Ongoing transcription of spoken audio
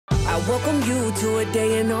I welcome you to a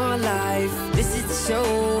day in our life. This is the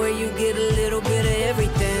show where you get a little bit of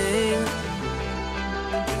everything.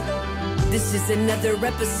 This is another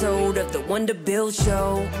episode of the Wonder Bill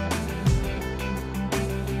Show.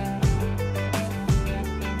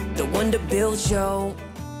 The Wonder Bill Show.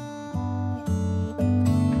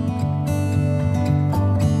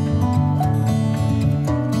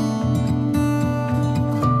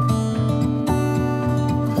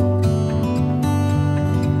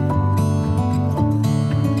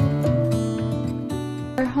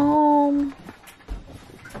 We're home.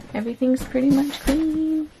 Everything's pretty much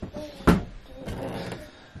clean.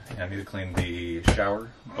 I need to clean the shower,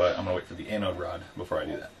 but I'm gonna wait for the anode rod before I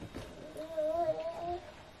do that.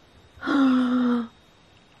 Our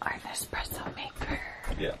espresso maker.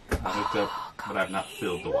 Yeah, I hooked up, but I've not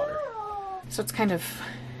filled the water. So it's kind of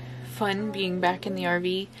fun being back in the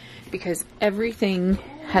RV because everything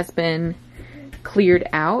has been cleared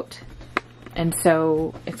out, and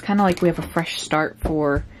so it's kind of like we have a fresh start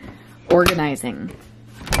for organizing,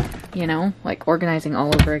 you know, like organizing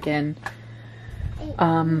all over again.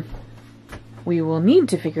 We will need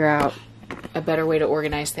to figure out a better way to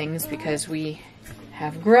organize things because we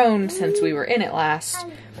have grown since we were in it last.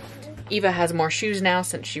 Eva has more shoes now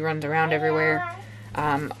since she runs around everywhere.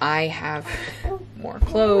 I have more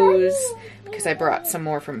clothes because I brought some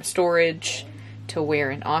more from storage to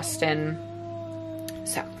wear in Austin.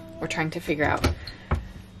 So we're trying to figure out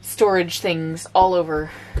storage things all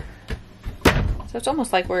over. So it's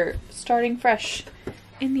almost like we're starting fresh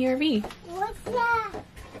in the RV. What's that?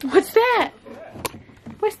 What's that?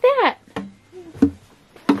 What's that?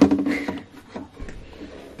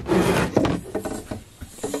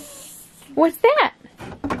 What's that?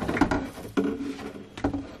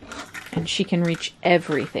 And she can reach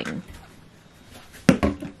everything.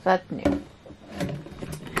 So that's new.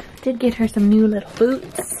 Did get her some new little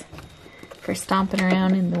boots for stomping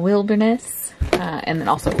around in the wilderness. And then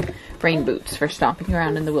also rain boots for stomping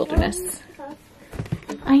around in the wilderness.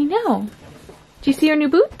 I know. Do you see her new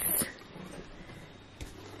boots?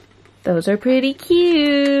 Those are pretty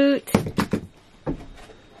cute.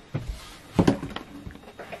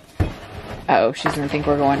 Uh-oh, she's gonna think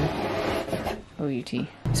we're going OUT.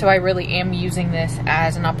 So I really am using this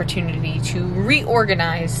as an opportunity to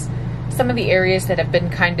reorganize some of the areas that have been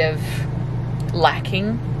kind of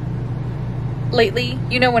lacking lately.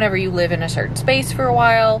 You know, whenever you live in a certain space for a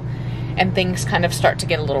while and things kind of start to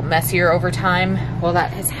get a little messier over time. Well,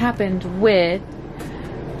 that has happened with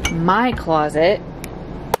my closet.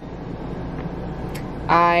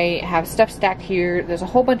 I have stuff stacked here. There's a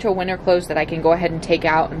whole bunch of winter clothes that I can go ahead and take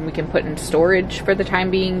out and we can put in storage for the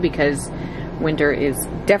time being because winter is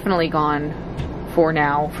definitely gone for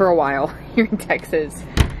now, for a while here in Texas.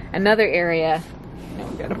 Another area,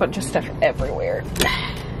 we've got a bunch of stuff everywhere.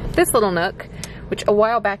 This little nook, which a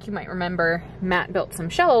while back you might remember, Matt built some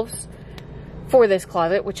shelves for this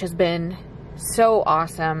closet, which has been so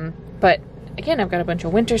awesome. But again, I've got a bunch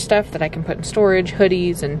of winter stuff that I can put in storage,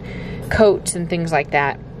 hoodies and coats and things like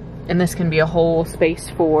that. And this can be a whole space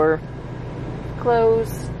for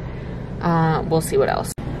clothes. We'll see what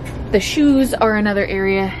else. The shoes are another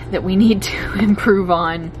area that we need to improve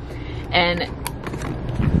on. And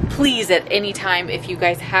please, at any time, if you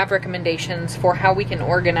guys have recommendations for how we can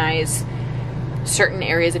organize certain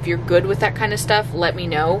areas, if you're good with that kind of stuff, let me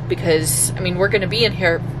know. Because, I mean, we're going to be in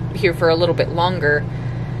here for a little bit longer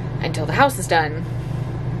until the house is done.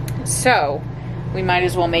 So we might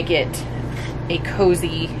as well make it a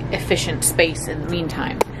cozy, efficient space in the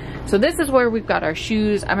meantime. So this is where we've got our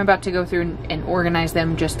shoes. I'm about to go through and organize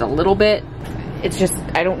them just a little bit. It's just,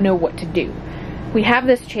 I don't know what to do. We have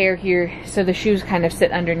this chair here, so the shoes kind of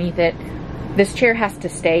sit underneath it. This chair has to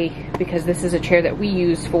stay because this is a chair that we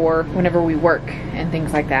use for whenever we work and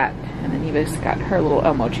things like that. And then Eva's got her little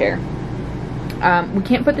Elmo chair. We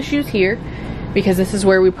can't put the shoes here because this is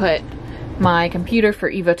where we put my computer for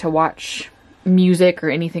Eva to watch music or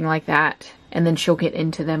anything like that. And then she'll get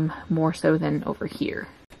into them more so than over here.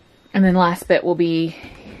 And then last bit will be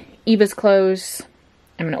Eva's clothes.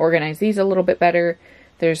 I'm going to organize these a little bit better.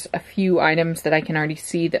 There's a few items that I can already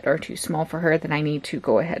see that are too small for her that I need to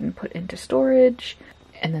go ahead and put into storage.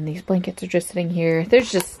 And then these blankets are just sitting here.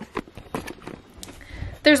 There's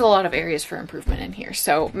a lot of areas for improvement in here.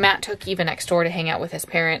 So Matt took Eva next door to hang out with his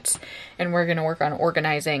parents, and we're going to work on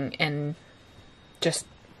organizing and just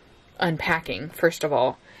unpacking first of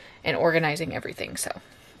all and organizing everything. So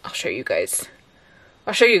I'll show you guys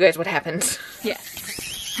what happens. Yeah.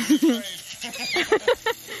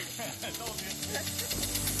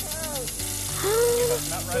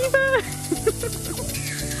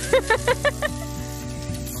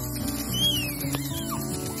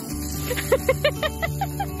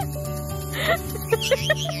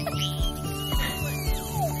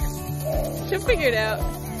 She'll figure it out.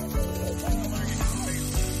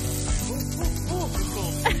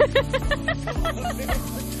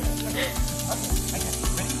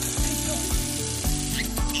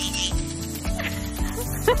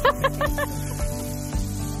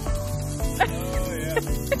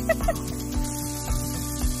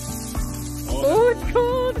 Oh, it's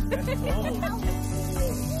cold.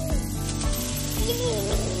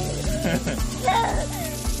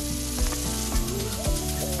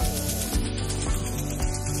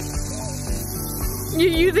 You're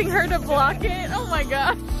using her to block it? Oh my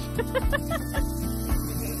gosh.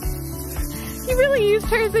 You really used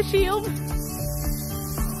her as a shield? I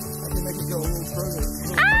can make it go a little further.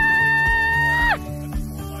 Ah!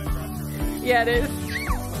 Yeah, it is.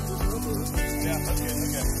 Yeah, that's good.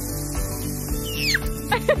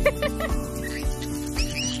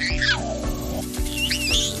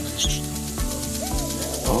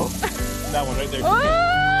 Oh, That one right there. Oh!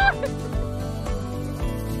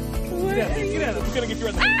 Get out of it. We're gonna get you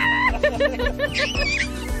right there.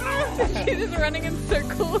 She's just running in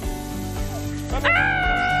circles.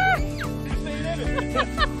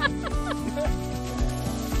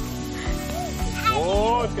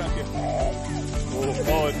 Oh, it's got you.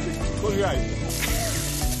 Oh, it's, close your eyes.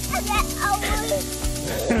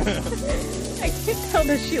 I can't tell,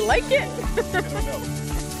 does she like it? I don't know.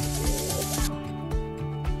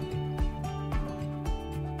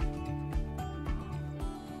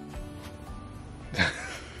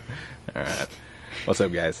 Alright, what's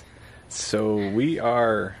up guys? So we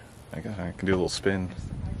are, I guess I can do a little spin.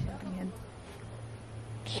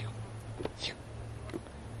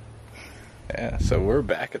 Yeah, so we're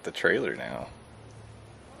back at the trailer now.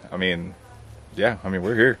 I mean, yeah,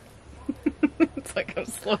 we're here. It's like I'm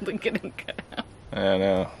slowly getting cut out. I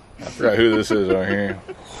know. I forgot who this is right here.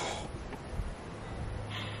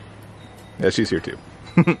 Yeah, she's here too.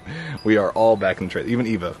 We are all back in the trailer. Even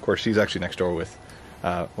Eva, of course, she's actually next door with,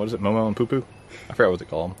 what is it, Momo and Poo Poo? I forgot what they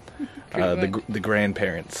call them. The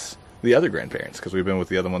grandparents. The other grandparents, because we've been with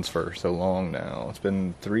the other ones for so long now. It's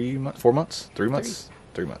been 3 months, 4 months? 3 months?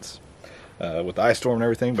 3 months. With the ice storm and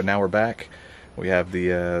everything, but now we're back. We have the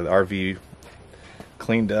RV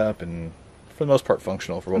cleaned up and for the most part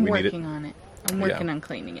functional for what we needed. I'm working on it. I'm working on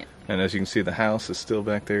cleaning it. And as you can see, the house is still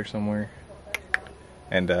back there somewhere.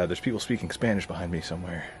 And there's people speaking Spanish behind me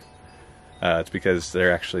somewhere. It's because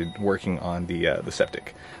they're actually working on the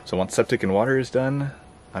septic. So once septic and water is done,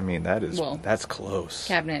 I mean, that's close.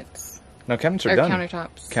 Cabinets. No, cabinets are done.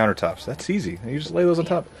 Countertops. Countertops. That's easy. You just lay those on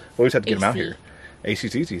top. We always have to get them out here.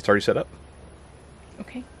 AC's easy. It's already set up.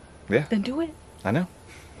 Okay. Yeah. Then do it. I know.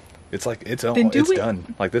 It's like, it's it.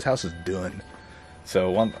 done. Like, this house is done.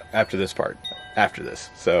 So after this part,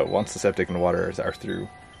 so once the septic and water are through,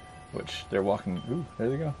 which they're walking, ooh, there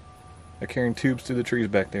they go. They're carrying tubes through the trees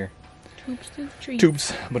back there. Tubes through the trees.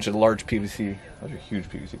 Tubes, a bunch of large PVC, those are huge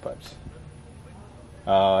PVC pipes.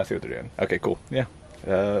 I see what they're doing. Okay, cool, yeah.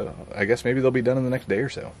 I guess maybe they'll be done in the next day or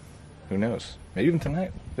so. Who knows? Maybe even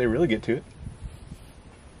tonight, if they really get to it.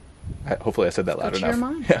 Hopefully I said that loud enough. Cheer 'em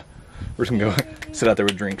on. Yeah. We're just gonna go sit out there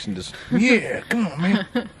with drinks and just, yeah, come on, man.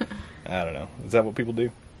 I don't know. Is that what people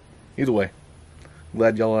do? Either way,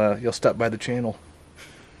 glad y'all stopped by the channel.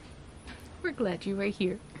 We're glad you're right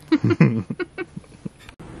here.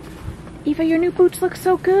 Eva, your new boots look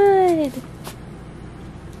so good.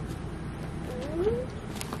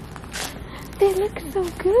 They look so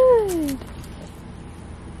good.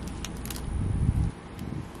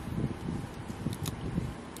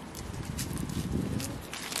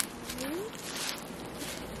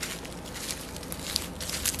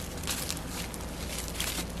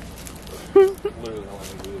 Literally all I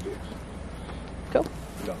need to do. Go.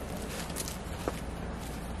 Go.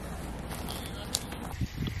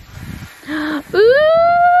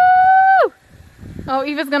 Ooh! Oh,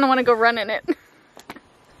 Eva's gonna want to go run in it.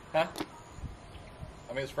 Huh?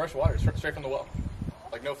 I mean, it's fresh water. It's straight from the well.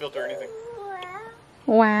 Like, no filter or anything.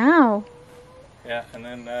 Wow. Yeah, and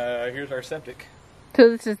then here's our septic. So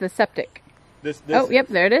this is the septic. This Oh, yep,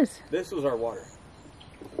 there it is. This was our water.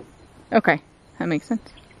 Okay, that makes sense.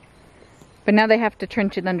 But now they have to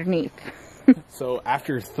trench it underneath. So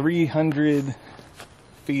after 300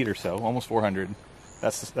 feet or so, almost 400,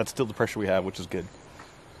 that's still the pressure we have, which is good.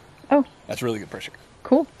 Oh. That's really good pressure.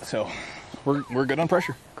 Cool. So we're good on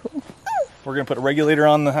pressure. Cool. We're gonna put a regulator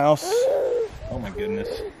on the house. Oh my goodness.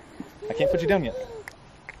 I can't put you down yet.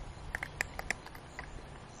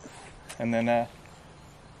 And then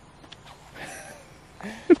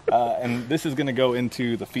and this is gonna go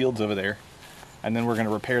into the fields over there. And then we're gonna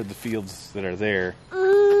repair the fields that are there.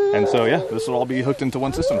 And so yeah, this will all be hooked into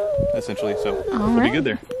one system essentially. So we'll be good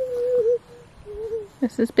there.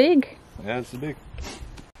 This is big. Yeah, this is big.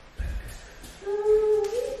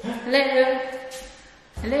 Hello.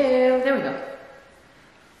 Hello. There we go.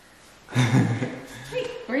 Hey,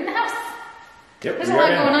 we're in the house. Yep. There's a lot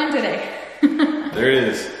going on today. There it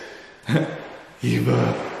is.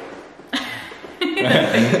 Eva.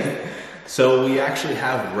 So we actually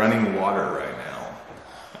have running water right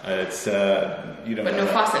now. It's you don't. But no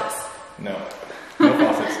faucets. No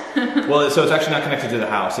faucets. Well, so it's actually not connected to the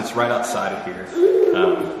house. It's right outside of here.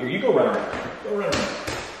 Here, you go run around. Go run around.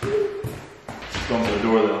 Going to the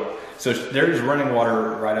door though. So there's running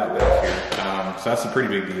water right out back here. So that's a pretty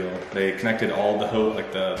big deal. They connected all the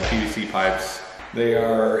like the PVC pipes. They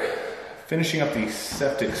are finishing up the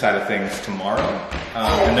septic side of things tomorrow,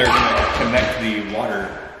 and they're going to connect the water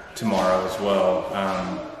tomorrow as well.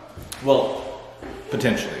 Well,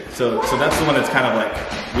 potentially. So that's the one that's kind of like,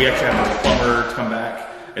 we actually have a plumber to come back.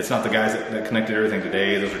 It's not the guys that connected everything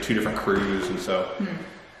today. Those are two different crews, and so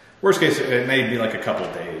worst case, it may be like a couple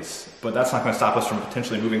of days, but that's not going to stop us from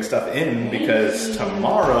potentially moving stuff in, because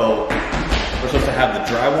tomorrow we're supposed to have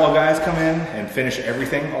the drywall guys come in and finish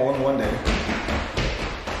everything all in one day.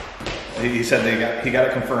 He said he got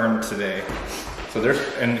it confirmed today. So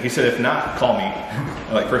and he said if not, call me,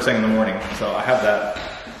 like first thing in the morning. So I have that.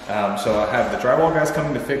 So I have the drywall guys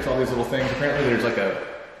coming to fix all these little things. Apparently there's like a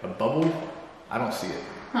bubble. I don't see it,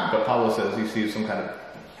 but Pablo says he sees some kind of,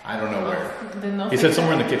 I don't know where. He said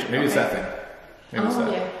somewhere in the kitchen. Maybe it's that thing. Maybe it's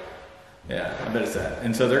that. Yeah, I bet it's that.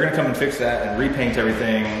 And so they're gonna come and fix that and repaint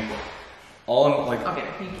everything, all in like.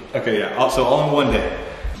 Okay, yeah. So all in one day.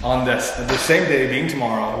 On the same day, being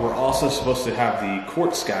tomorrow, we're also supposed to have the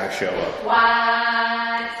quartz guy show up.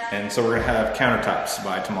 What? And so we're gonna have countertops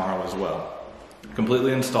by tomorrow as well,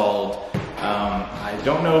 completely installed. I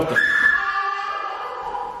don't know if the.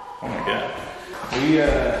 Oh my god.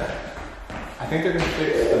 I think they're gonna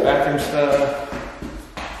fix the bathroom stuff.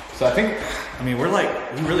 So we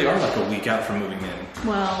really are like a week out from moving in.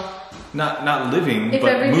 Well. Not living,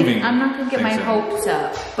 but moving. I'm not gonna get my hopes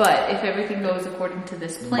up, but if everything goes according to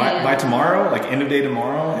this plan. By tomorrow, like end of day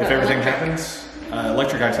tomorrow, if everything happens,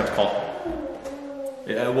 electric guys have to call.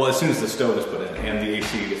 Yeah, well, as soon as the stove is put in and the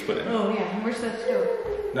AC gets put in. Oh yeah, where's the stove?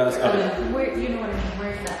 No, that's oven. Where, you know what I mean,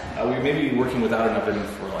 where's that? We may be working without an oven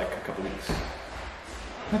for like a couple weeks.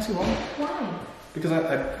 Not too long. Why? Because I'd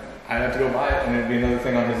have to go buy it, and it'd be another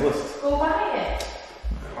thing on his list. Go buy it.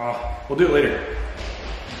 We'll do it later.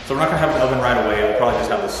 So we're not gonna have an oven right away. We'll probably just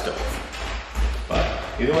have the stove. But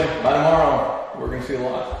either way, by tomorrow, we're gonna see a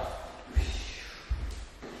lot.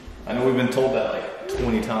 I know we've been told that like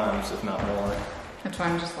 20 times, if not more. That's why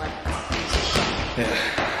I'm just like, yeah. If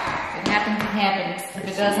it happens, it happens. If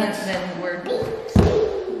it doesn't, then we're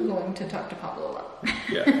going to talk to Pablo a lot.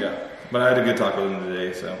 Yeah. But I had a good talk with him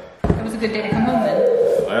today, so. It was a good day to come home then.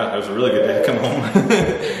 Oh, yeah, it was a really good day to come home.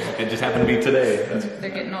 It just happened to be today. They're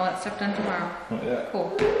getting all that stuff done tomorrow. Yeah.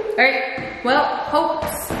 Cool. All right. Well,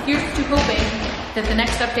 here's to hoping that the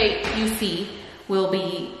next update you see will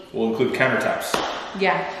include countertops.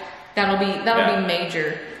 Yeah, that'll be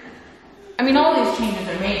major. I mean, all these changes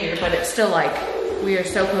are major, but it's still like we are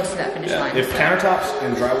so close to that finish line. If countertops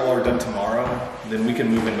and drywall are done tomorrow, then we can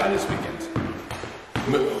move in by this weekend.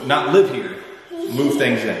 Not live here. Move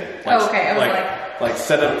things in. Like, okay. I was like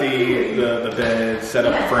set up the bed, set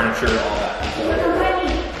up the furniture, all that.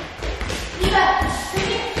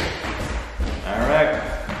 All right.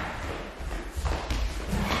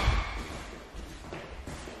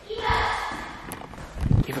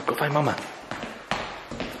 Eva, go find Mama.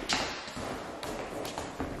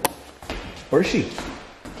 Where is she?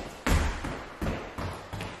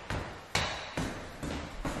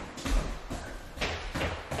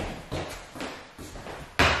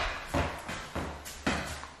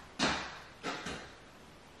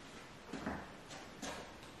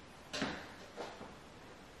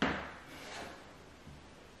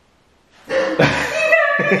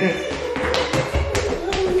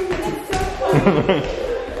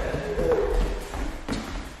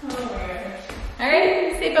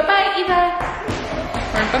 Alright, say bye-bye, Eva.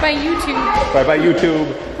 Or bye-bye, YouTube. Bye-bye, YouTube.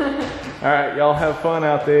 Alright, y'all have fun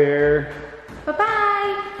out there.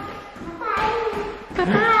 Bye-bye.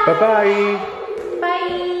 Bye-bye. Bye-bye. Bye.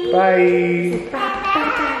 Bye.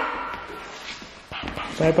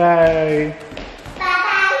 Bye-bye.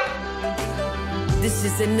 This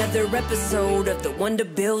is another episode of the Wonder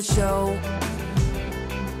Bill Show.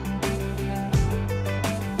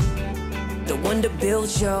 The Wonder Bill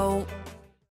Show.